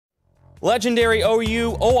Legendary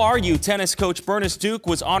ORU tennis coach Bernice Duke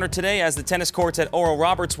was honored today as the tennis courts at Oral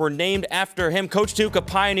Roberts were named after him. Coach Duke, a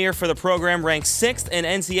pioneer for the program, ranked 6th in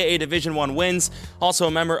NCAA Division I wins, also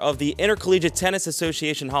a member of the Intercollegiate Tennis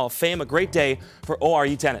Association Hall of Fame. A great day for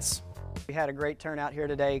ORU Tennis. We had a great turnout here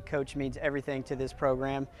today. Coach means everything to this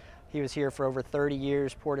program. He was here for over 30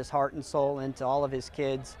 years, poured his heart and soul into all of his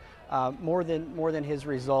kids. More than his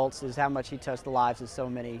results is how much he touched the lives of so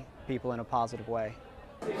many people in a positive way.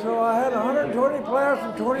 So I had 120 players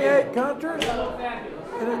from 28 countries,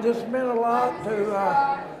 and it just meant a lot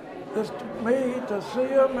to just me to see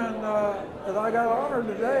them, and that I got honored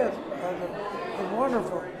today is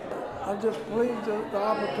wonderful. I'm just pleased at the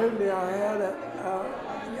opportunity I had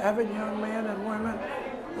at having young men and women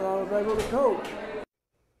that I was able to coach.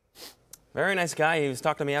 Very nice guy. He was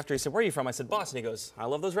talking to me after. He said, "Where are you from?" I said, "Boston." He goes, "I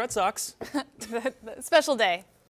love those Red Sox." Special day.